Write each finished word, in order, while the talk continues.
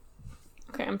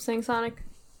I'm saying Sonic?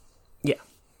 Yeah.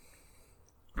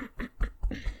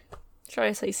 Should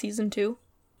I say season 2?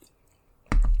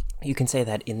 You can say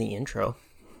that in the intro.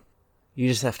 You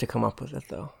just have to come up with it,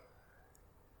 though.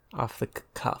 Off the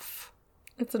cuff.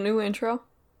 It's a new intro?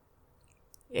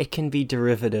 It can be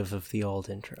derivative of the old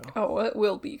intro. Oh, it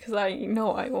will be, because I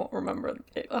know I won't remember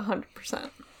it 100%.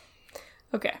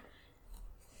 Okay.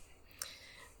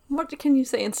 What can you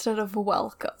say instead of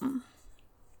welcome?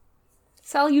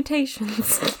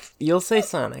 Salutations. You'll say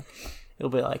Sonic. You'll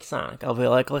be like Sonic. I'll be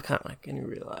like Laconic. And you'll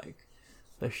be like,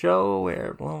 the show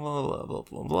where blah blah blah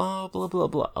blah blah blah blah blah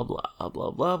blah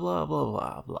blah blah blah blah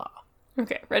blah blah.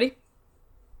 Okay, ready?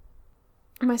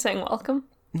 Am I saying welcome?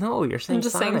 No, you're saying I'm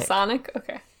just Sonic. saying Sonic?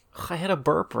 Okay. I had a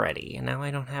burp ready, and now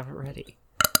I don't have it ready.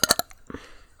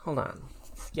 Hold on.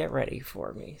 Get ready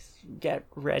for me. Get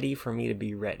ready for me to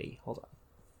be ready. Hold on.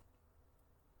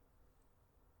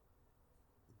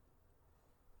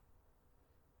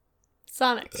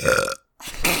 Sonic.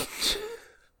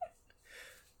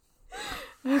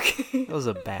 Okay. That was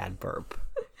a bad burp.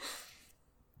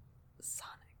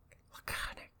 Sonic.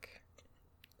 Laconic.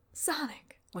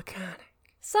 Sonic. Laconic.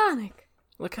 Sonic.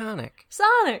 Laconic.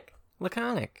 Sonic.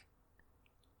 Laconic.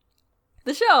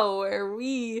 The show where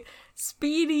we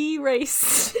speedy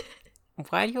race.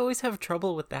 Why do you always have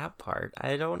trouble with that part?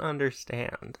 I don't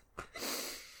understand.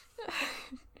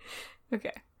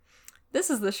 Okay. This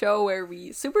is the show where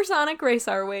we supersonic race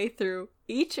our way through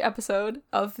each episode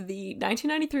of the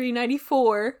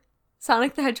 1993-94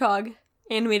 Sonic the Hedgehog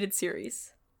animated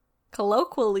series,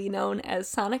 colloquially known as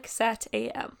Sonic Sat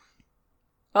AM.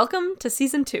 Welcome to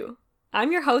Season 2.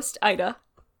 I'm your host, Ida.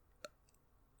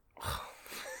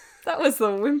 That was the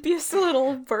wimpiest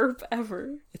little burp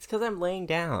ever. It's because I'm laying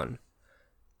down.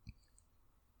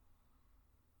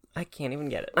 I can't even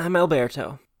get it. I'm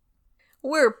Alberto.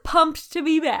 We're pumped to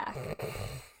be back.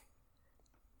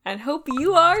 And hope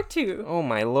you are too. Oh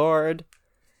my lord.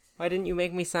 Why didn't you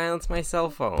make me silence my cell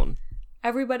phone?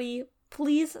 Everybody,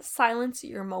 please silence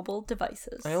your mobile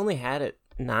devices. I only had it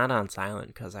not on silent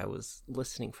because I was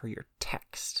listening for your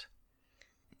text.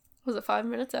 Was it 5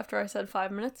 minutes after I said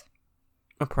 5 minutes?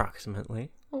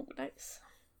 Approximately. Oh, nice.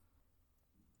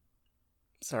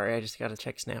 Sorry, I just gotta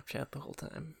check Snapchat the whole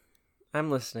time.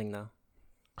 I'm listening though.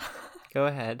 Go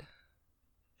ahead.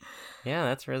 Yeah,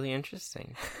 that's really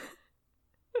interesting.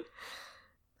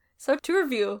 So to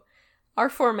review, our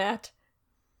format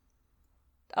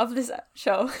of this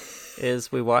show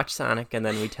is we watch Sonic and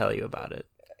then we tell you about it.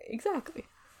 Exactly.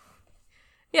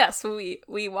 Yes, we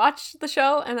watch the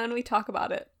show and then we talk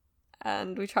about it.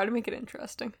 And we try to make it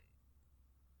interesting.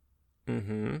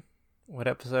 Mm-hmm. What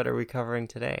episode are we covering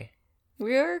today?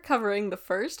 We're covering the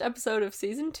first episode of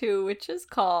Season 2, which is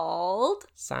called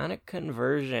Sonic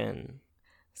Conversion.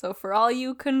 So for all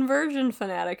you conversion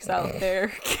fanatics out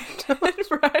there, get it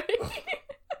right.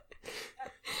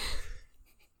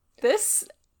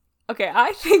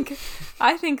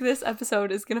 I think this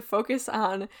episode is going to focus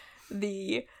on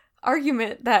the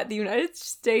argument that the United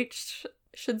States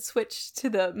should switch to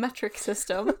the metric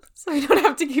system so we don't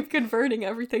have to keep converting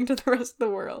everything to the rest of the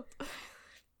world.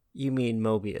 You mean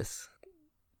Mobius?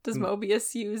 Does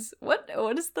Mobius use what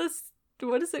is this?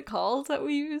 What is it called that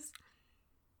we use?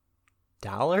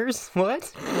 Dollars?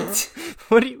 What?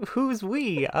 Who's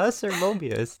we? Us or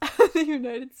Mobius? The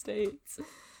United States.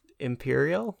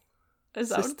 Imperial? Is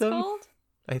that system? what it's called?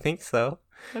 I think so.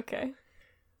 Okay.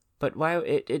 But why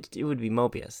it would be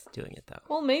Mobius doing it though?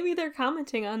 Well, maybe they're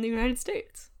commenting on the United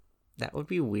States. That would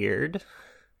be weird.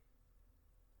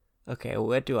 Okay,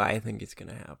 what do I think is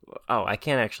gonna happen? Oh, I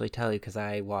can't actually tell you because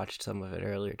I watched some of it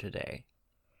earlier today.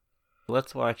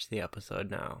 Let's watch the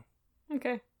episode now.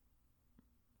 Okay.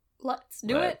 Let's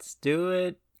do it. Let's do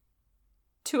it.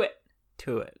 To it.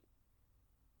 To it.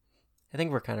 I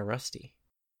think we're kind of rusty.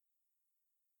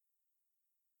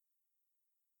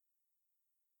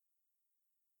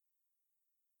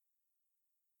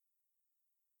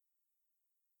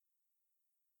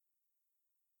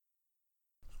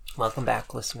 Welcome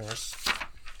back, listeners.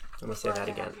 Let me say that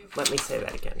again. Let me say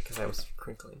that again, because I was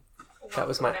crinkling. That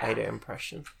was my Ida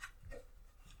impression.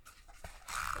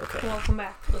 Okay. Welcome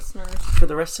back, listeners. For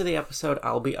the rest of the episode,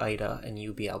 I'll be Ida, and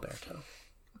you be Alberto.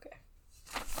 Okay.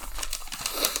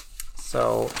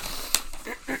 So...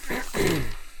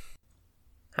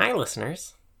 Hi,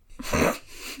 listeners.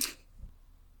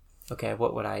 Okay,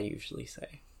 what would I usually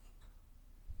say?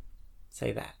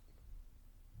 Say that.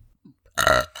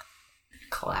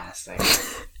 Classic.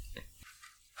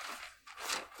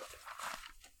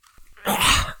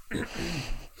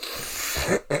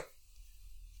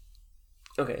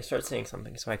 Okay, start saying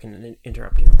something so I can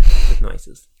interrupt you with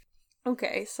noises.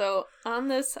 Okay, so on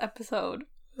this episode,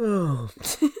 Oh.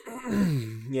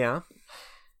 Yeah.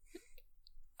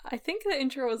 I think the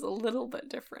intro was a little bit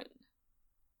different.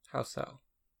 How so?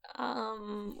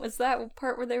 Was that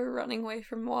part where they were running away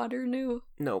from water new?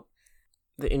 Nope.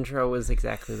 The intro was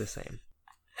exactly the same.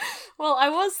 Well, I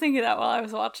was thinking that while I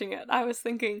was watching it. I was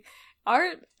thinking,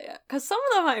 because some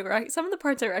of them some of the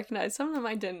parts I recognized, some of them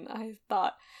I didn't. I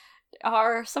thought,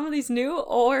 are some of these new,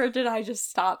 or did I just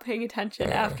stop paying attention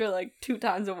after like 2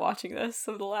 times of watching this?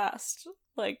 So the last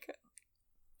like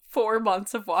 4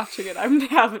 months of watching it, I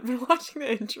haven't been watching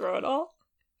the intro at all.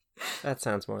 That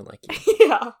sounds more like you.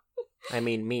 Yeah. I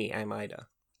mean, me, I might've.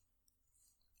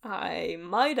 I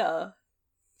might've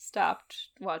stopped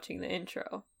watching the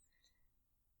intro.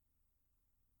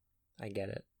 I get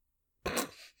it.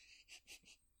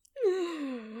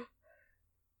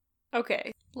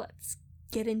 Okay, let's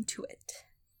get into it.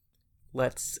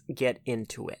 Let's get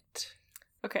into it.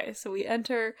 Okay, so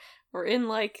we're in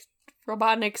like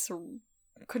Robotnik's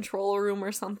control room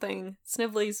or something.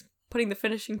 Snively's putting the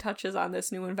finishing touches on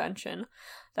this new invention.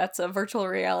 That's a virtual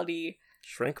reality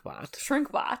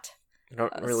Shrinkbot. I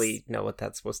don't really know what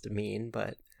that's supposed to mean,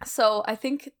 but... So I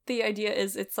think the idea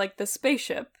is it's like the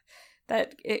spaceship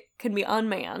that it can be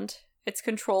unmanned. It's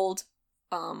controlled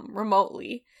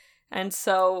remotely. And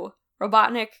so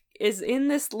Robotnik is in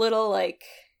this little like...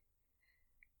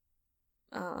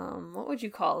 what would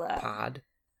you call that? Pod.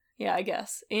 Yeah, I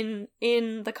guess. In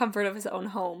the comfort of his own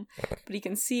home. But he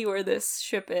can see where this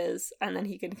ship is, and then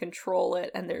he can control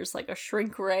it, and there's like a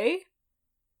shrink ray.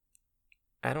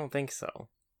 I don't think so.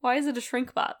 Why is it a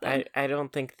shrink bot then? I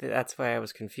don't think that's why I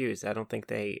was confused. I don't think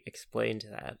they explained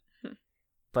that.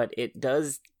 But it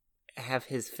does have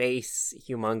his face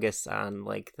humongous on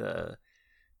like the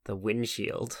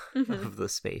windshield of the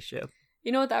spaceship.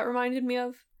 You know what that reminded me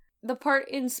of? The part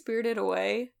in Spirited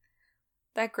Away,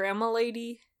 that grandma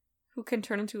lady who can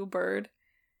turn into a bird.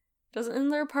 Isn't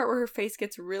there a part where her face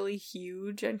gets really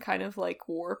huge and kind of like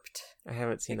warped? I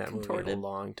haven't seen that movie in a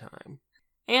long time.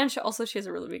 And she has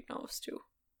a really big nose too.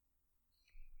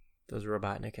 Does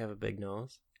Robotnik have a big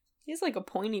nose? He has like a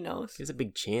pointy nose. He has a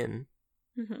big chin.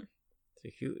 Mm-hmm.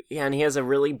 Yeah, and he has a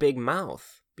really big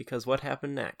mouth. Because what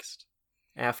happened next?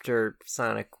 After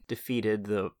Sonic defeated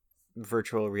the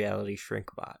virtual reality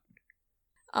Shrinkbot.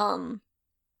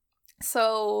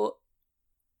 So...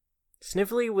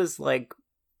 Snively was like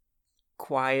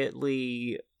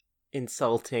quietly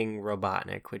insulting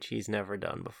Robotnik, which he's never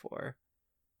done before.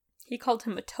 He called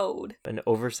him a toad. An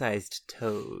oversized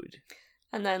toad.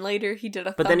 And then later he did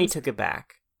a But then he took it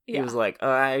back. Yeah. He was like,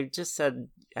 oh, I just said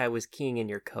I was keying in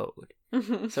your code.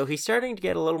 So he's starting to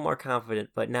get a little more confident,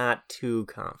 but not too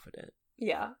confident.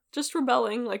 Yeah. Just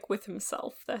rebelling, like, with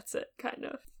himself. That's it, kind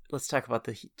of. Let's talk about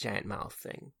the giant mouth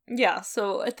thing. Yeah,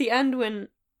 so at the end when...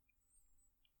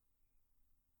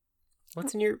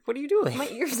 What are you doing? My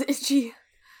ear's itchy.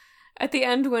 At the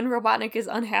end when Robotnik is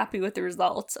unhappy with the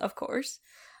results, of course,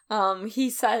 he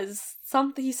says,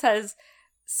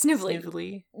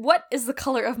 Snively, what is the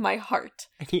color of my heart?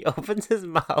 And he opens his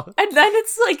mouth. And then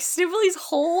it's like Snively's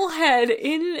whole head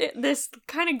in this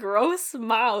kind of gross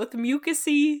mouth,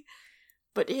 mucusy.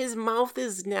 But his mouth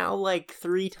is now like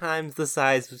 3 times the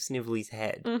size of Snively's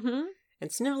head. Mm-hmm.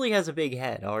 And Snively has a big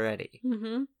head already.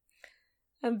 Mm-hmm.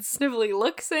 And Snively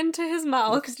looks into his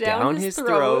mouth, looks down his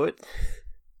throat.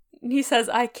 And he says,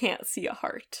 I can't see a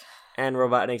heart. And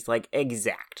Robotnik's like,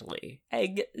 exactly.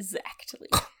 Exactly.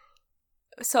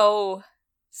 So,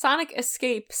 Sonic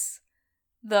escapes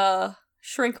the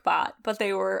Shrinkbot, but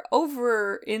they were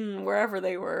over in wherever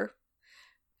they were.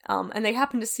 And they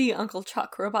happened to see Uncle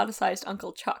Chuck, roboticized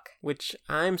Uncle Chuck. Which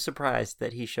I'm surprised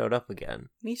that he showed up again.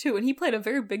 Me too, and he played a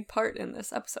very big part in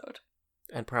this episode.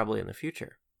 And probably in the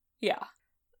future. Yeah.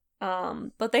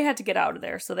 But they had to get out of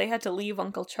there, so they had to leave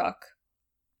Uncle Chuck.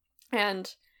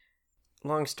 And...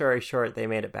 long story short, they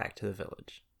made it back to the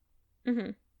village.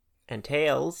 Mm-hmm. And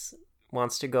Tails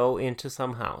wants to go into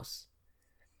some house.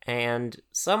 And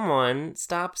someone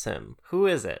stops him. Who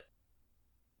is it?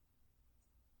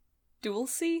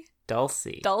 Dulcie?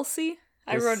 Dulcie.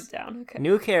 I wrote it down. Okay.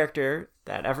 New character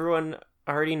that everyone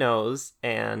already knows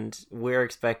and we're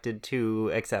expected to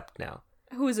accept now.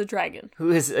 Who is a dragon.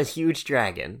 Who is a huge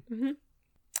dragon. Mm-hmm.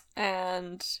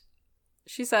 And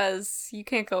she says, you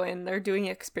can't go in. They're doing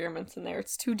experiments in there.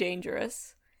 It's too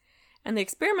dangerous. And the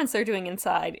experiments they're doing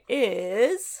inside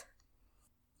is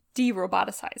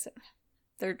de-roboticizing.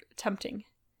 They're attempting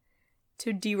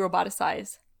to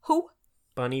de-roboticize who?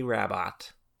 Bunny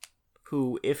Rabbit.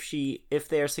 Who, if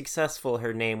they are successful,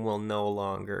 her name will no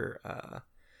longer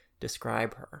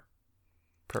describe her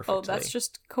perfectly. Oh, that's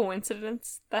just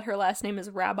coincidence that her last name is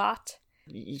Rabbot.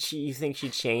 You think she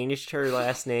changed her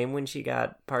last name when she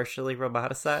got partially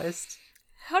roboticized?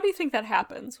 How do you think that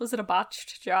happens? Was it a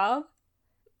botched job?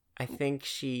 I think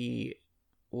she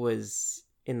was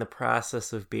in the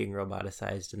process of being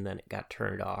roboticized and then it got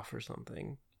turned off or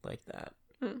something like that.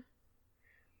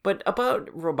 But about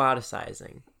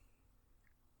roboticizing,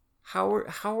 how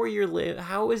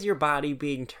is your body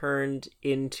being turned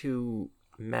into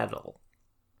metal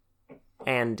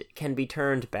and can be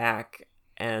turned back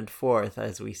and forth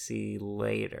as we see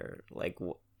later? Like,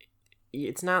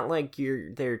 it's not like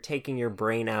they're taking your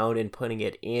brain out and putting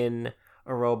it in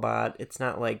a robot. It's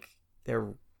not like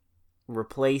they're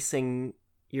replacing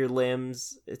your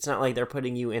limbs. It's not like they're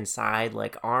putting you inside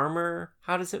like armor.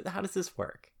 How does this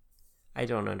work? I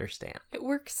don't understand. It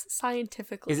works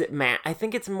scientifically. Is it I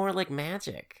think it's more like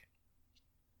magic.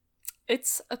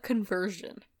 It's a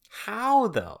conversion. How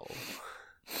though?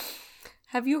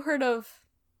 Have you heard of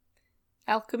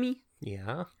alchemy?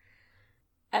 Yeah.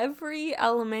 Every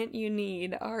element you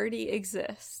need already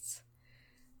exists.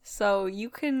 So you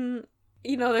can,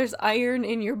 there's iron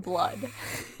in your blood.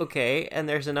 Okay, and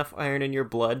there's enough iron in your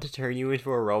blood to turn you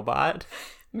into a robot?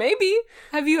 Maybe.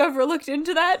 Have you ever looked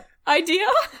into that idea?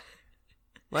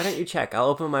 Why don't you check? I'll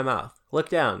open my mouth. Look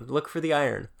down. Look for the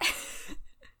iron.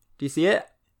 Do you see it?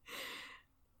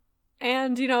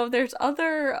 And, there's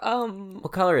other,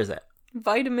 what color is it?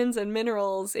 Vitamins and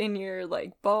minerals in your,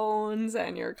 bones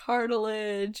and your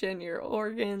cartilage and your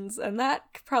organs, and that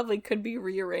probably could be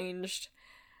rearranged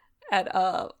at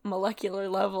a molecular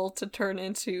level to turn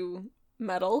into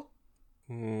metal.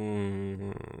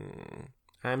 I'm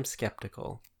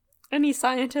skeptical. Any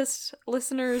scientist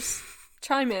listeners,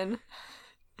 chime in.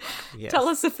 Yes. Tell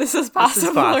us if this is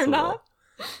possible or not.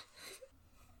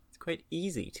 It's quite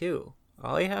easy, too.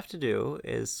 All you have to do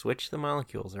is switch the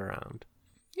molecules around.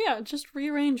 Yeah, just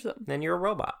rearrange them. Then you're a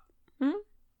robot.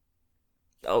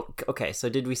 Oh, okay, so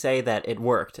did we say that it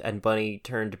worked and Bunny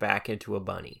turned back into a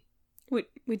bunny?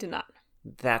 We did not.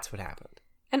 That's what happened.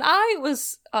 And I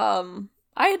was, I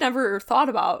had never thought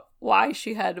about why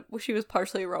she was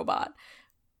partially a robot.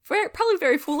 Probably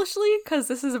very foolishly, because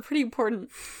this is a pretty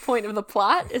important point of the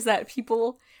plot, is that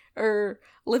people or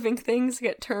living things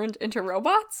get turned into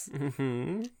robots.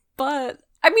 Mm-hmm. But,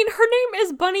 her name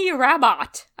is Bunny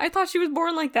Rabbit. I thought she was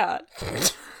born like that.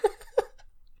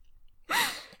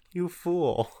 You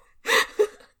fool.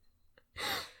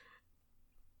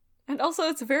 And also,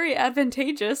 it's very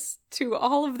advantageous to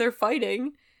all of their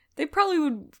fighting. They probably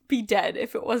would be dead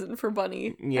if it wasn't for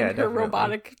Bunny and her definitely.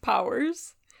 robotic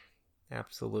powers.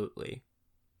 Absolutely.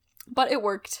 But it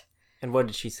worked. And what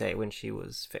did she say when she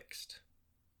was fixed?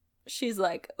 She's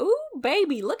like, "Ooh,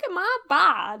 baby, look at my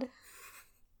bod."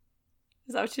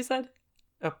 Is that what she said?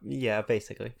 Yeah,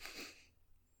 basically.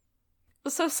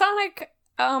 So Sonic,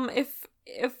 if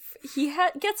he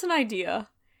gets an idea,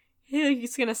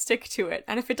 he's gonna stick to it.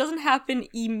 And if it doesn't happen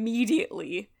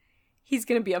immediately, he's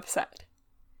gonna be upset.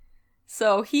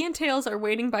 So he and Tails are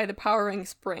waiting by the Power Ring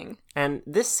Spring. And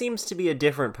this seems to be a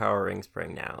different Power Ring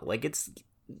Spring now. Like, it's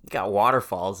got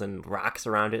waterfalls and rocks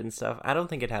around it and stuff. I don't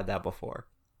think it had that before.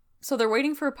 So they're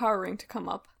waiting for a Power Ring to come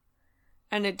up.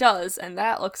 And it does, and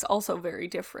that looks also very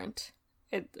different.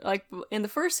 Like, in the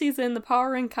first season, the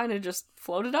Power Ring kind of just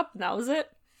floated up, and that was it.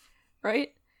 Right?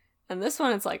 And this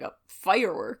one, it's like a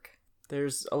firework.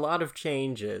 There's a lot of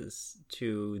changes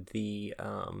to the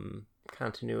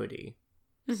continuity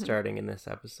starting in this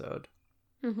episode.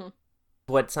 Mm-hmm.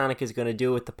 What Sonic is going to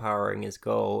do with the Power Ring is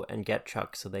go and get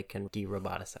Chuck so they can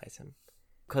de-roboticize him.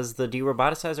 Because the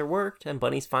de-roboticizer worked, and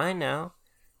Bunny's fine now.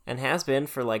 And has been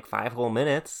for 5 whole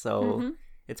minutes, so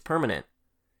it's permanent.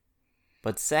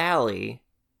 But Sally,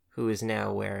 who is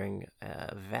now wearing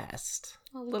a vest.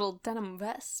 A little denim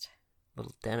vest.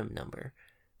 Little denim number.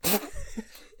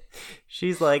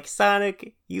 She's like,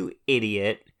 "Sonic, you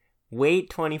idiot.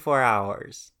 Wait 24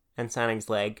 hours. And Sonic's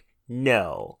like,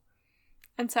 "No."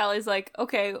 And Sally's like,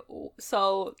 "Okay,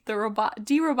 so the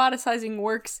de-roboticizing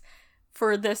works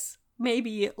for this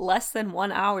maybe less than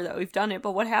 1 hour that we've done it,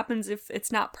 but what happens if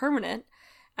it's not permanent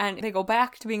and they go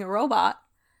back to being a robot?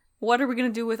 What are we going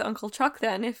to do with Uncle Chuck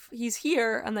then if he's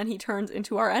here and then he turns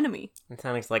into our enemy?" And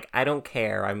Sonic's like, "I don't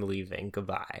care, I'm leaving,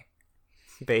 goodbye."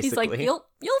 Basically. He's like, you'll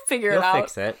figure it out. You'll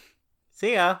fix it.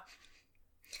 See ya.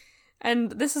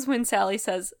 And this is when Sally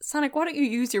says, "Sonic, why don't you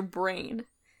use your brain?"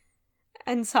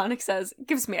 And Sonic says,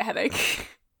 "Gives me a headache."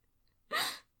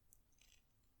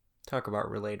 Talk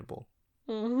about relatable.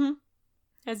 Mm-hmm.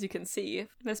 As you can see,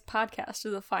 this podcast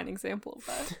is a fine example of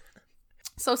that.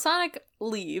 So Sonic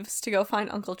leaves to go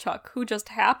find Uncle Chuck, who just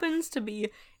happens to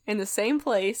be in the same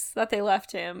place that they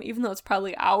left him, even though it's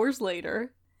probably hours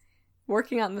later,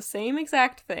 working on the same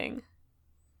exact thing.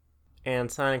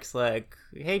 And Sonic's like,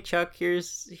 hey, Chuck,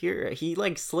 here. He,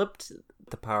 like, slipped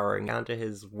the powering onto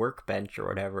his workbench or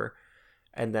whatever.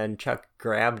 And then Chuck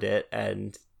grabbed it,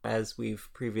 and as we've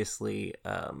previously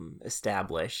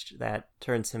established, that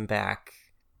turns him back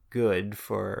good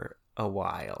for a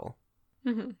while.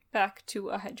 Mm-hmm. Back to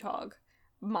a hedgehog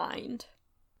mind.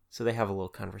 So they have a little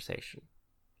conversation.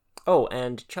 Oh,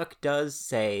 and Chuck does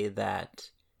say that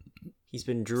he's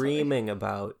been dreaming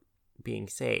about being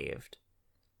saved.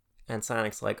 And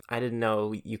Sonic's like, I didn't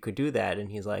know you could do that.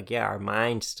 And he's like, yeah, our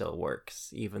mind still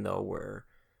works, even though we're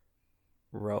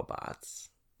robots.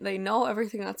 They know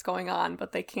everything that's going on,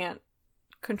 but they can't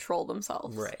control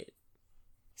themselves. Right.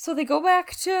 So they go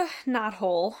back to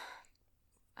Knothole,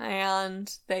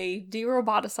 and they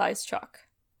de-roboticize Chuck.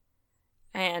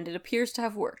 And it appears to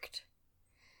have worked.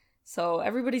 So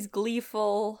everybody's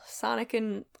gleeful. Sonic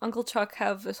and Uncle Chuck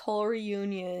have this whole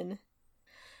reunion.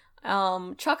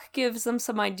 Chuck gives them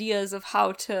some ideas of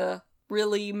how to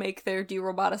really make their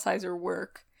de-roboticizer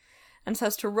work, and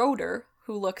says to Rotor,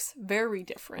 who looks very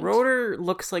different. Rotor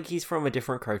looks like he's from a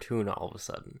different cartoon all of a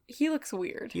sudden. He looks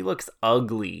weird. He looks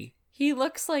ugly. He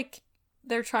looks like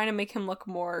they're trying to make him look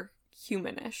more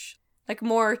humanish. Like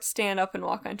more stand up and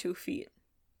walk on 2 feet.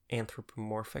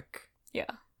 Anthropomorphic.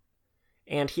 Yeah.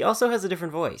 And he also has a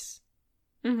different voice.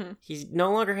 Mm-hmm. He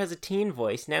no longer has a teen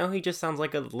voice. Now he just sounds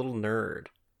like a little nerd.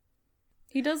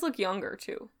 He does look younger,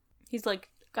 too. He's like,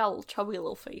 got a little chubby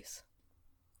little face.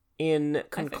 In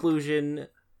conclusion,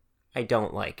 I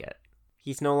don't like it.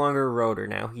 He's no longer Rotor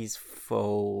now. He's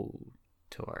Fotor.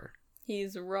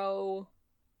 He's Tor.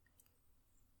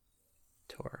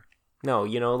 No,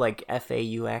 you know, like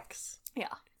Faux?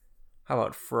 Yeah. How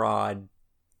about Frauder?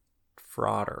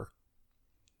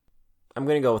 I'm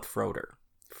gonna go with Froder.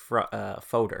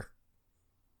 Foder.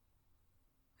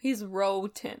 He's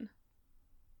Rotin.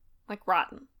 Like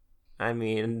rotten. I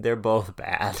mean, they're both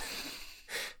bad.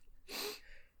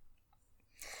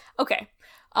 Okay.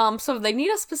 So they need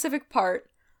a specific part.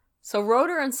 So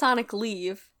Rotor and Sonic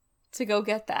leave to go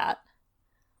get that.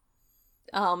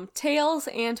 Tails,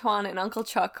 Antoine, and Uncle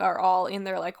Chuck are all in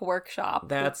their, like, workshop.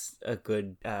 That's a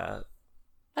good,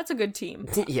 That's a good team.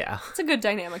 yeah. It's a good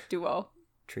dynamic duo.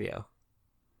 Trio.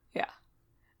 Yeah.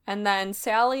 And then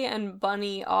Sally and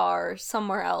Bunny are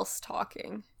somewhere else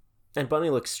talking. And Bunny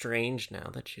looks strange now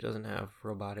that she doesn't have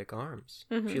robotic arms.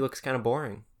 Mm-hmm. She looks kind of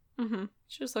boring. Mm-hmm.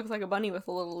 She just looks like a bunny with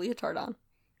a little leotard on.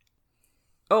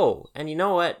 Oh, and you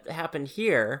know what happened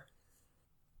here?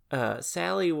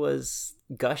 Sally was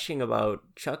gushing about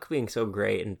Chuck being so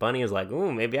great, and Bunny was like,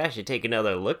 ooh, maybe I should take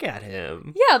another look at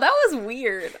him. Yeah, that was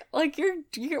weird. Like, you're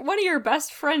one of your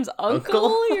best friend's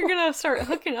uncle you're gonna start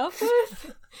hooking up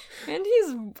with? And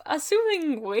he's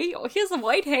assuming he has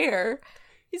white hair.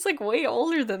 He's, like, way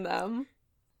older than them.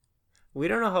 We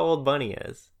don't know how old Bunny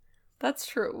is. That's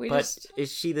true.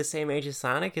 Is she the same age as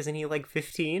Sonic? Isn't he, like,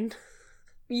 15?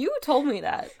 You told me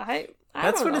that. I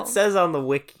That's don't what know. it says on the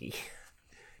wiki.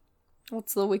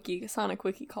 What's the Sonic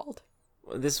wiki called?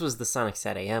 This was the Sonic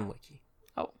Sat AM wiki.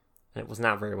 Oh. And it was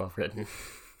not very well written.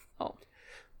 Oh.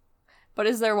 But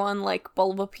is there one like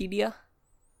Bulbapedia?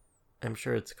 I'm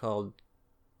sure it's called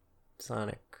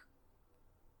Sonic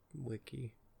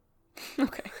Wiki.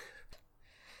 Okay.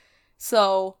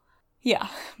 So, yeah.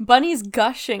 Bunny's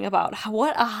gushing about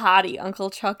what a hottie Uncle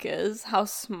Chuck is, how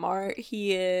smart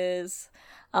he is.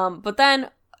 But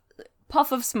then,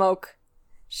 puff of smoke,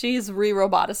 she's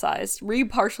re-roboticized.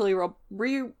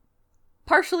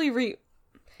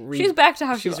 She's back to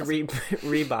how she was. She's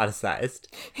re-boticized.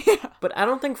 Yeah. But I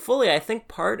don't think fully. I think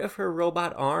part of her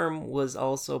robot arm was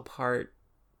also part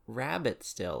rabbit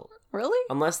still. Really?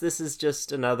 Unless this is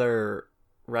just another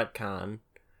retcon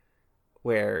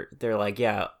where they're like,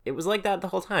 yeah, it was like that the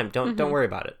whole time. Don't worry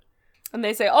about it. And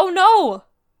they say, oh no!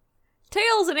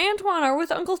 Tails and Antoine are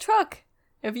with Uncle Chuck.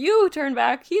 If you turn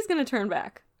back, he's gonna turn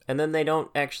back. And then they don't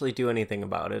actually do anything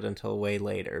about it until way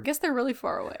later. I guess they're really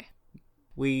far away.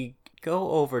 We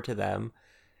go over to them,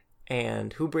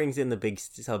 and who brings in the big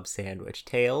sub sandwich?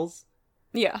 Tails?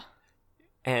 Yeah.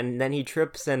 And then he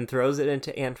trips and throws it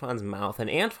into Antoine's mouth. And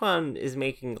Antoine is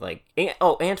making, like...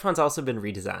 Antoine's also been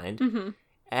redesigned. Mm-hmm.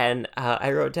 And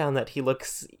I wrote down that he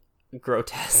looks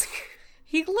grotesque.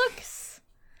 He looks...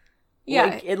 Yeah.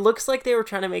 Like, it looks like they were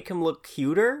trying to make him look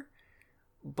cuter,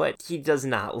 but he does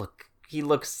not look... He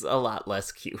looks a lot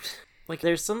less cute. Like,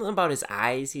 there's something about his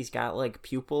eyes. He's got, like,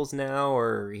 pupils now,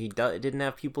 or he didn't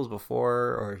have pupils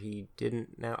before, or he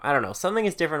didn't now. I don't know. Something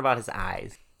is different about his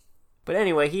eyes. But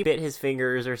anyway, he bit his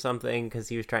fingers or something because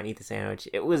he was trying to eat the sandwich.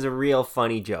 It was a real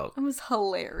funny joke. It was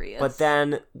hilarious. But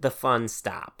then the fun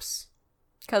stops.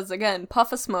 Because, again,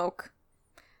 puff of smoke.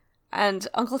 And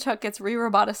Uncle Chuck gets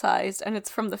re-roboticized, and it's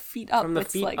from the feet up. From the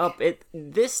it's feet like... up.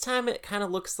 This time it kind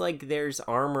of looks like there's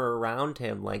armor around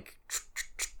him, like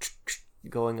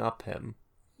going up him.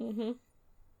 Mm-hmm.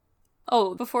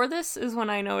 Oh, before this is when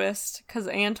I noticed, because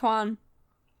Antoine,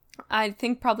 I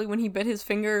think probably when he bit his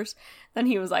fingers, then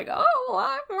he was like, oh,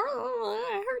 I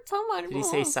hurt so much. Did he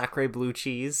say sacre blue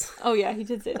cheese? Oh yeah, he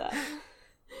did say that.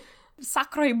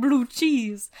 Sacre blue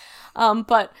cheese.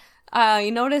 But I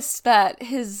noticed that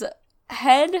his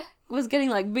head was getting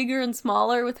like bigger and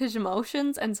smaller with his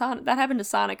emotions, and that happened to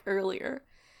Sonic earlier.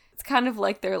 It's kind of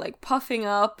like they're like puffing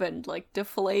up and like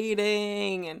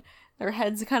deflating, and their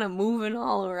heads kind of moving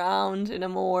all around in a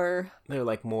more... They're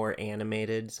like more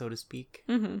animated, so to speak.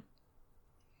 Mm-hmm.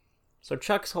 So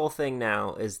Chuck's whole thing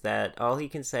now is that all he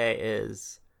can say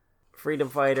is, freedom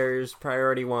fighters,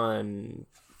 priority 1,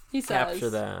 he says,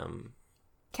 capture them.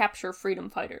 Capture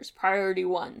freedom fighters, priority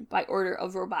 1, by order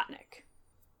of Robotnik.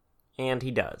 And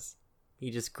he does. He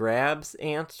just grabs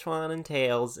Antoine and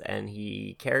Tails and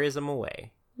he carries them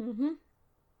away. Mm-hmm.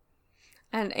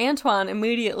 And Antoine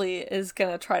immediately is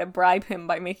gonna try to bribe him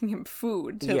by making him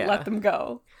food to let them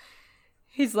go.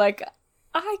 He's like,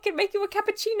 I can make you a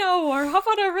cappuccino, or how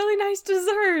about a really nice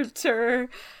dessert, or...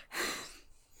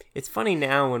 It's funny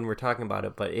now when we're talking about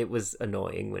it, but it was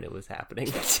annoying when it was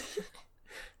happening.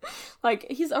 Like,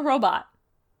 he's a robot.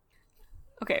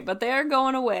 Okay, but they're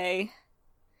going away.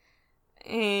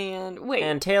 And wait.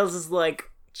 And Tails is like,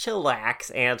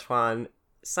 chillax, Antoine.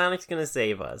 Sonic's gonna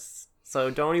save us. So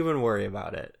don't even worry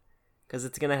about it. Because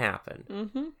it's gonna happen.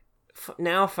 Mm-hmm.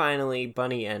 Now, finally,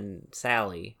 Bunny and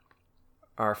Sally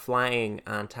are flying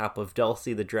on top of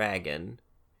Dulcie the dragon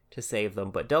to save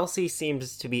them. But Dulcie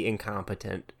seems to be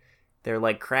incompetent. They're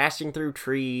like crashing through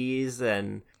trees,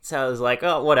 and Sally's like,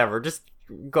 oh, whatever, just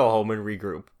go home and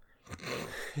regroup.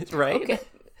 Right? Okay.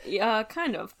 Yeah,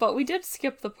 kind of. But we did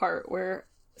skip the part where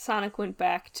Sonic went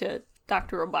back to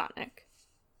Dr. Robotnik.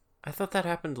 I thought that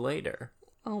happened later.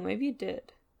 Oh, maybe it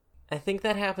did. I think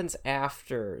that happens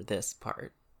after this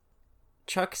part.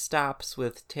 Chuck stops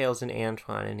with Tails and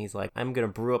Antoine, and he's like, I'm gonna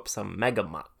brew up some Mega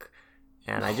Muck.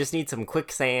 And I just need some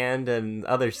quicksand and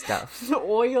other stuff.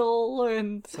 Oil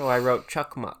and... So I wrote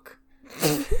Chuck Muck.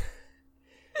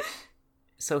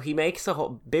 So he makes a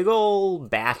whole big old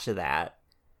batch of that.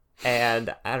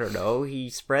 And, I don't know, he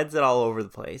spreads it all over the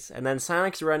place. And then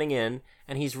Sonic's running in,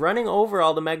 and he's running over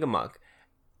all the Mega Muck.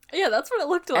 Yeah, that's what it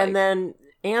looked like. And then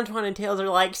Antoine and Tails are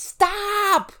like,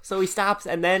 stop! So he stops,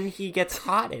 and then he gets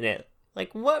caught in it.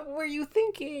 Like, what were you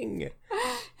thinking?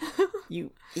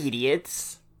 You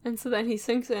idiots. And so then he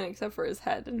sinks in except for his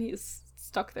head, and he's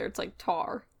stuck there. It's like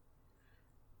tar.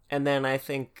 And then I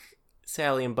think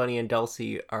Sally and Bunny and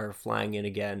Dulcie are flying in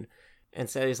again. And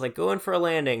Sally's like, go in for a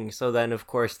landing. So then, of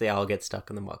course, they all get stuck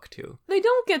in the muck, too. They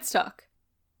don't get stuck.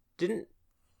 Didn't...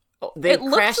 Oh, they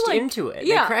crashed like, into it.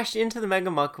 Yeah. They crashed into the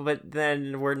Mega Muck, but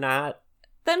then we're not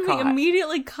Then caught. we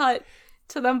immediately cut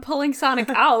to them pulling Sonic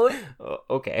out. Oh,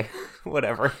 okay.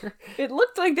 Whatever. It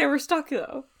looked like they were stuck,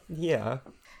 though. Yeah.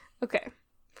 Okay.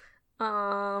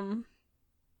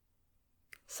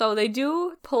 So they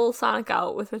do pull Sonic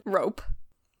out with a rope.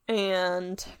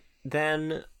 And...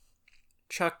 Then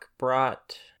Chuck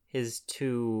brought his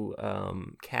two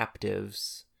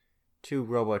captives to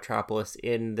Robotropolis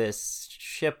in this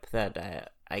ship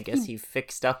that I guess he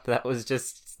fixed up that was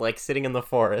just like sitting in the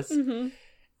forest. Mm-hmm.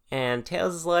 And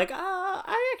Tails is like,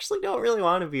 I actually don't really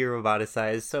want to be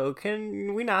roboticized, so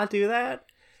can we not do that?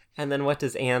 And then what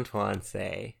does Antoine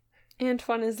say?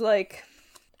 Antoine is like,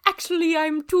 actually,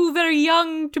 I'm too very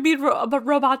young to be a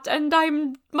robot, and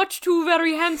I'm much too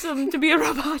very handsome to be a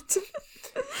robot.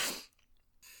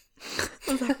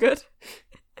 Was that good?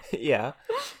 Yeah.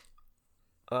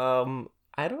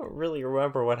 I don't really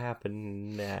remember what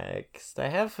happened next. I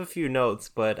have a few notes,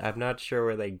 but I'm not sure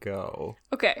where they go.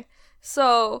 Okay,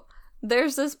 so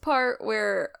there's this part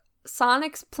where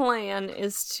Sonic's plan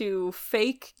is to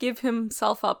fake give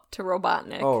himself up to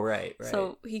Robotnik. Oh, right.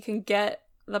 So he can get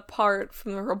the part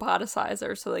from the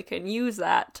roboticizer so they can use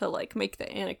that to, like, make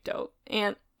the antidote.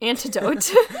 Yeah,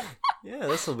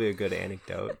 this will be a good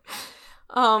anecdote.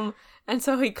 And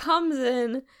so he comes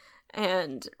in,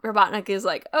 and Robotnik is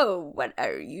like, oh, what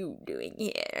are you doing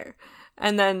here?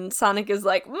 And then Sonic is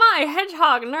like, my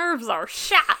hedgehog nerves are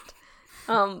shot.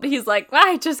 He's like,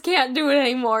 I just can't do it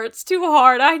anymore. It's too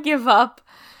hard. I give up.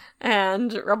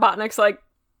 And Robotnik's like,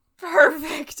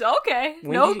 perfect. Okay.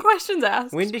 No questions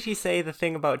asked. When did he say the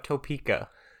thing about Topeka?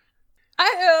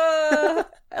 A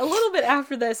little bit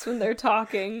after this when they're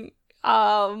talking.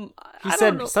 He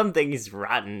said something's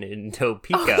rotten in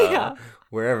Topeka. Oh, yeah.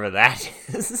 Wherever that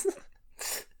is.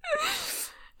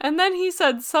 And then he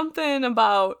said something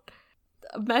about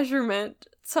measurement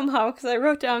somehow because I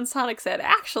wrote down Sonic said,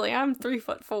 actually, I'm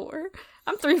 3'4".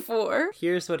 I'm 3'4".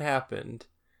 Here's what happened.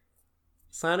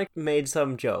 Sonic made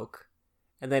some joke,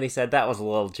 and then he said that was a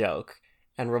little joke,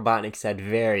 and Robotnik said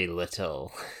very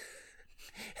little.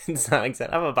 And Sonic said,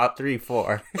 I'm about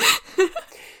 3'4".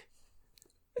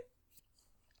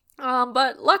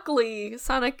 But luckily,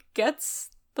 Sonic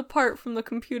gets the part from the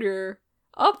computer,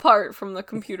 a part from the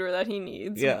computer that he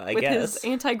needs. Yeah, I with guess. his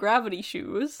anti-gravity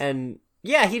shoes. And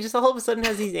yeah, he just all of a sudden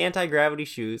has these anti-gravity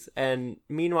shoes, and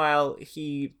meanwhile,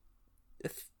 he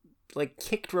like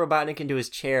kicked Robotnik into his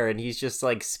chair, and he's just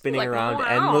like spinning Like, around wow.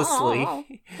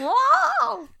 endlessly.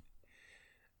 Wow!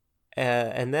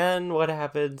 And then what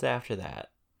happens after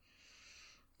that?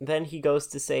 Then he goes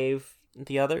to save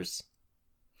the others.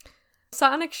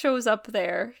 Sonic shows up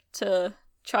there to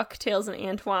Chuck, Tails, and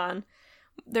Antoine.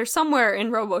 They're somewhere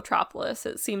in Robotropolis.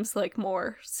 It seems like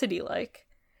more city-like.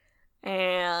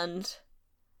 And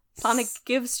Sonic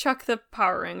gives Chuck the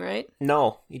power ring, right?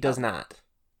 No, he does not.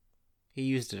 He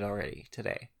used it already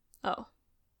today. Oh.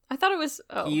 I thought it was...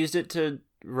 Oh. He used it to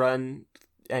run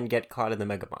and get caught in the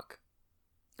Megamuck.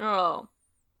 Oh.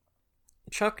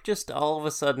 Chuck just all of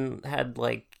a sudden had,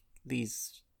 like,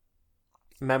 these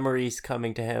memories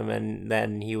coming to him, and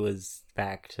then he was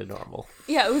back to normal.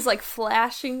 Yeah, it was, like,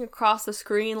 flashing across the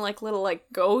screen, like, little, like,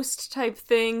 ghost-type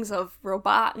things of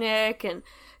Robotnik and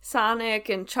Sonic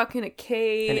and Chuck in a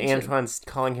cage. And Antoine's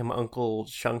calling him Uncle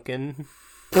Shunkin.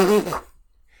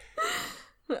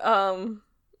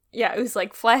 Yeah, it was,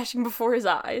 like, flashing before his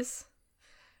eyes.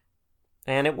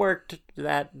 And it worked.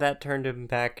 That turned him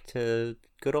back to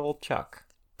good old Chuck.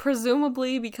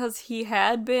 Presumably because he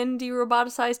had been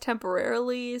de-roboticized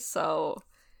temporarily, so...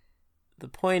 The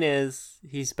point is,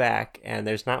 he's back, and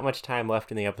there's not much time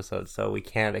left in the episode, so we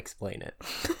can't explain it.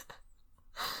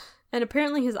 And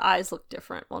apparently his eyes looked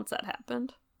different once that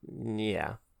happened.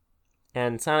 Yeah.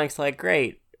 And Sonic's like,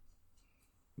 great,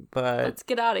 but... Let's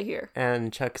get out of here.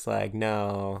 And Chuck's like,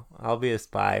 no, I'll be a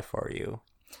spy for you.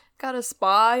 Got a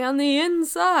spy on the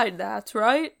inside, that's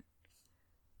right.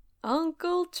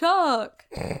 Uncle Chuck.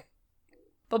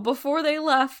 But before they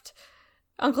left,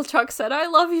 Uncle Chuck said, I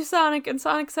love you, Sonic. And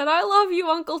Sonic said, I love you,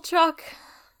 Uncle Chuck.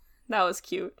 That was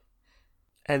cute.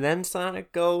 And then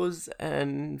Sonic goes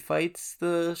and fights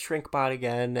the Shrinkbot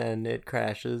again, and it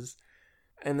crashes.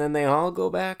 And then they all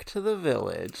go back to the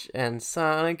village, and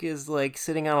Sonic is, like,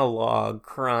 sitting on a log,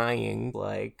 crying,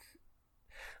 like,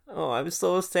 oh, I'm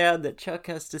so sad that Chuck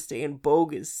has to stay in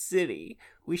Bogus City.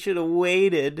 We should have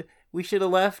waited. We should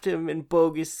have left him in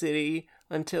Bogus City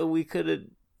until we could have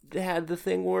had the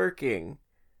thing working.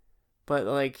 But,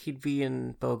 like, he'd be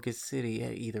in Bogus City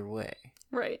either way.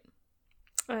 Right.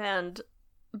 And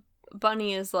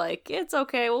Bunny is like, it's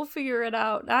okay, we'll figure it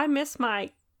out. I miss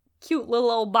my cute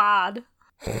little old bod.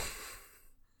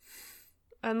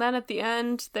 And then at the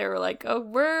end, they were like, oh,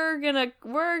 we're gonna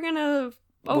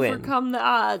overcome the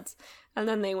odds. And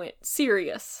then they went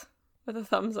serious with a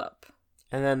thumbs up.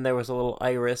 And then there was a little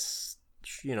iris,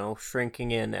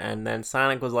 shrinking in. And then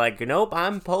Sonic was like, nope,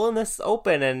 I'm pulling this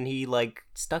open. And he, like,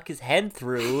 stuck his head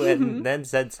through and then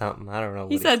said something. I don't know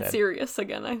what he said. He said serious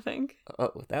again, I think.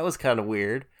 Oh, that was kind of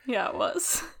weird. Yeah, it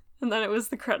was. And then it was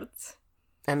the credits.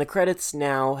 And the credits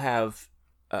now have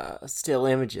still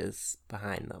images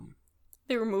behind them.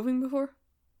 They were moving before?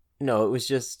 No, it was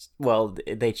just, well,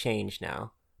 they changed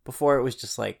now. Before it was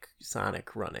just, like,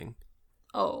 Sonic running.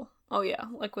 Oh yeah,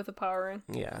 like with a power ring.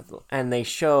 Yeah, and they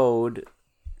showed,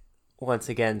 once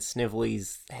again,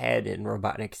 Snively's head in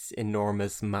Robotnik's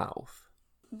enormous mouth.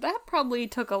 That probably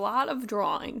took a lot of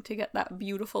drawing to get that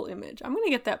beautiful image. I'm gonna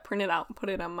get that printed out and put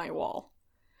it on my wall.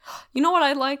 You know what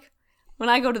I'd like? When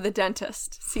I go to the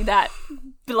dentist, see that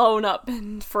blown up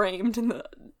and framed in the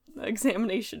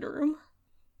examination room.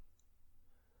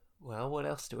 Well, what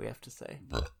else do we have to say?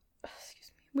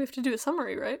 Excuse me. We have to do a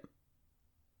summary, right?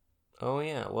 Oh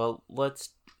yeah. Well, let's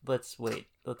wait.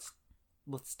 Let's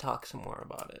talk some more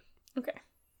about it. Okay.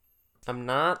 I'm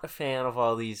not a fan of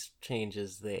all these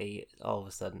changes they all of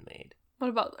a sudden made.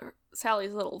 What about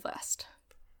Sally's little vest?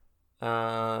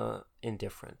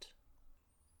 Indifferent.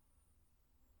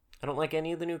 I don't like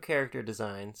any of the new character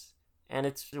designs, and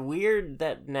it's weird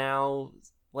that now,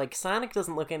 like, Sonic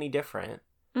doesn't look any different.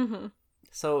 Mm-hmm.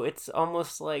 So it's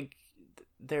almost like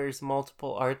there's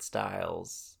multiple art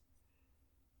styles.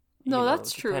 No,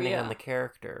 that's true, depending yeah. on the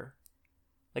character.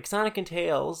 Like Sonic and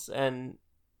Tails and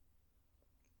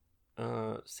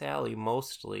Sally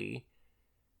mostly,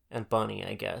 and Bunny,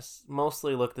 I guess,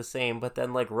 mostly look the same, but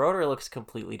then, like, Rotor looks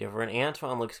completely different,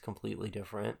 Antoine looks completely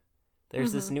different.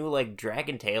 There's this new, like,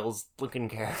 Dragon Tails looking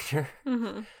character.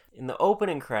 Mm-hmm. In the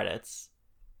opening credits,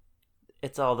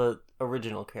 it's all the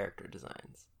original character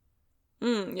designs.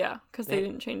 Yeah, because they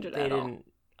didn't change it at all. They didn't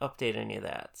update any of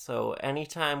that. So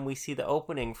anytime we see the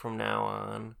opening from now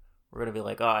on, we're going to be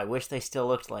like, oh, I wish they still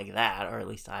looked like that, or at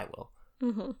least I will.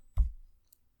 Mm-hmm.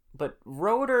 But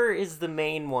Rotor is the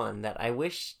main one that I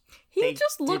wish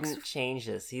didn't change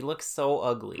this. He looks so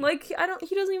ugly. Like, he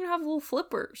doesn't even have little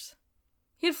flippers.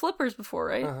 He had flippers before,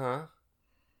 right? Uh-huh.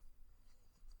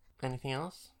 Anything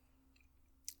else?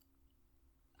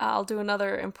 I'll do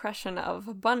another impression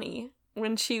of Bunny.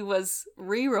 When she was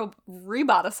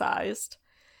reboticized,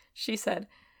 she said,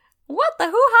 "What the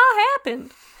hoo-ha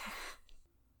happened?"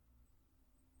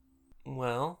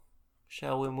 Well,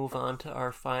 shall we move on to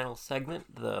our final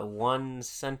segment, the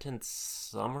one-sentence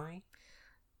summary?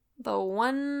 The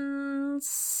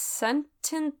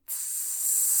one-sentence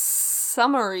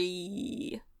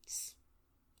summary.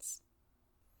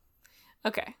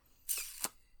 Okay.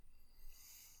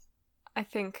 I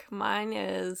think mine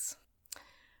is...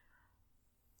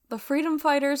 The Freedom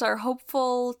Fighters are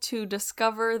hopeful to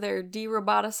discover their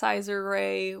de-roboticizer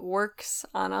ray works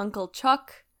on Uncle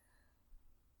Chuck,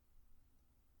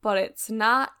 but it's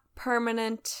not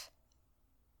permanent.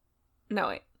 No,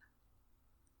 wait.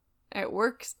 It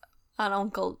works on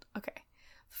Uncle... Okay.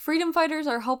 Freedom Fighters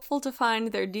are hopeful to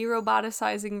find their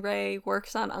de-roboticizing ray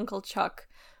works on Uncle Chuck,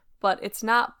 but it's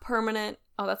not permanent.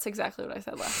 Oh, that's exactly what I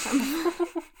said last time.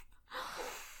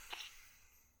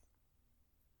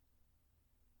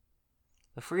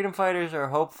 The Freedom Fighters are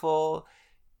hopeful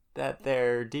that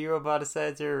their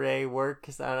de-roboticizer ray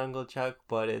works on Uncle Chuck,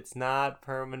 but it's not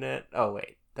permanent. Oh,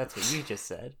 wait. That's what you just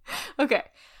said. Okay,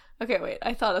 wait.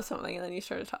 I thought of something and then you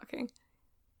started talking.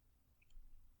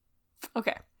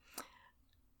 Okay.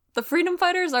 The Freedom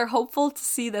Fighters are hopeful to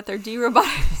see that their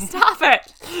Stop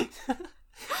it!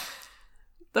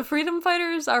 The Freedom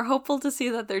Fighters are hopeful to see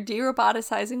that their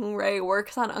de-roboticizing ray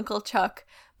works on Uncle Chuck,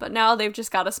 but now they've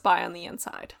just got a spy on the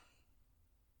inside.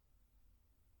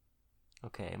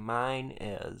 Okay, mine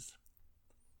is...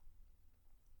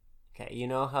 Okay, you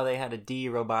know how they had a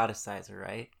de-roboticizer,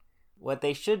 right? What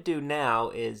they should do now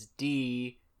is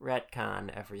de-retcon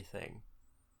everything.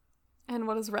 And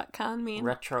what does retcon mean?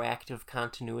 Retroactive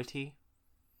continuity.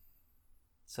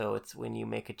 So it's when you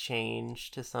make a change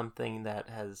to something that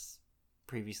has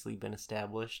previously been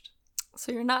established.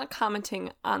 So you're not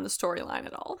commenting on the storyline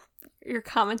at all. You're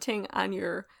commenting on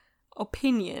your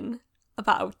opinion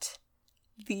about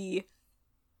the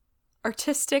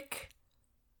artistic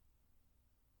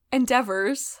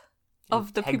endeavors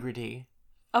of the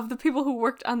people who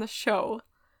worked on the show.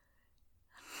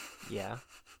 Yeah.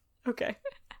 Okay.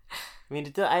 I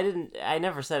mean, I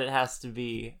never said it has to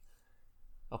be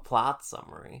a plot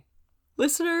summary.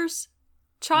 Listeners,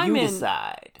 chime in. You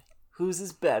decide. Whose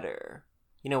is better?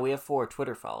 You know, we have 4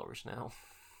 Twitter followers now.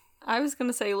 I was going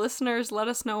to say, listeners, let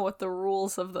us know what the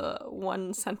rules of the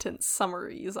one-sentence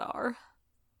summaries are.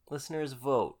 Listeners,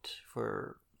 vote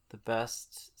for the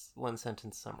best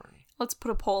one-sentence summary. Let's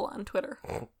put a poll on Twitter.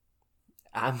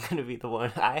 I'm going to be the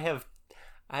one. I've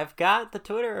got the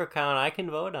Twitter account. I can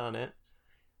vote on it.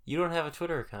 You don't have a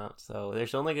Twitter account, so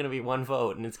there's only going to be one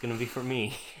vote, and it's going to be for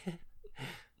me.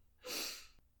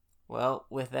 Well,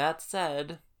 with that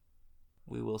said,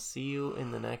 we will see you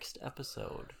in the next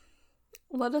episode.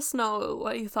 Let us know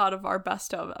what you thought of our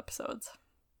best of episodes.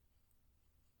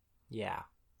 Yeah.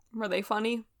 Were they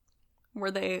funny?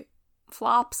 Were they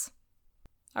flops?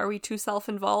 Are we too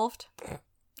self-involved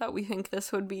that we think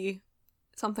this would be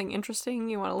something interesting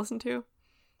you want to listen to?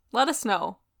 Let us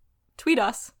know. Tweet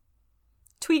us.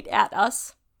 Tweet at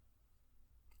us.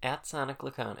 At Sonic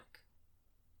Laconic.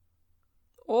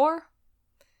 Or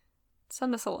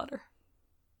send us a letter.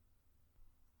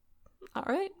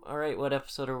 Alright, what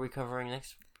episode are we covering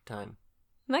next time?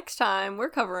 Next time, we're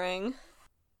covering...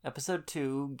 Episode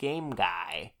 2, Game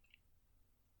Guy.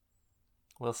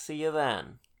 We'll see you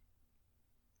then.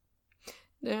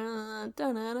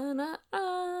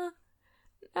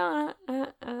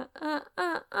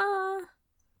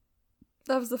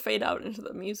 That was the fade out into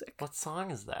the music. What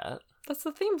song is that? That's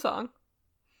the theme song.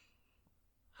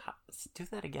 Let's do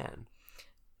that again.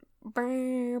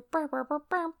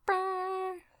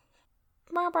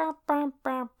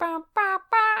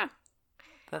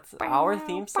 That's our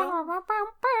theme song?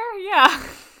 Yeah.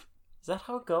 Is that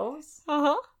how it goes?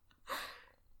 Uh-huh.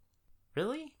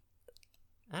 Really?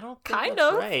 I don't think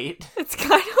that's right. It's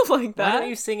kind of like that. Why don't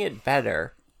you sing it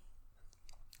better?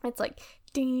 It's like...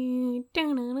 I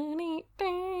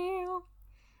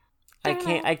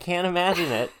can't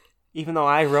imagine it, even though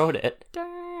I wrote it.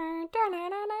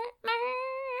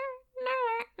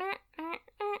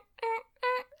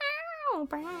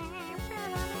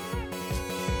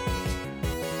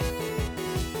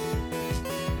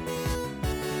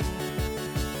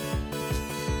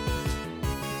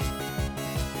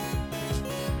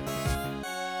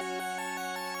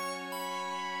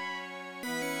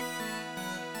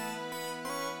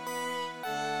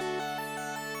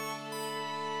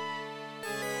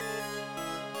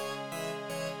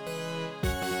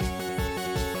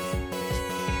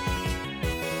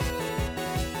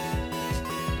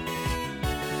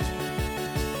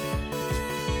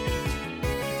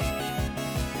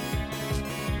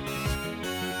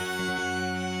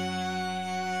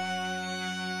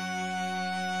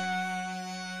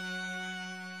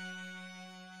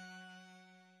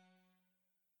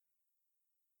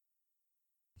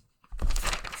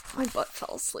 My butt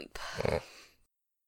fell asleep.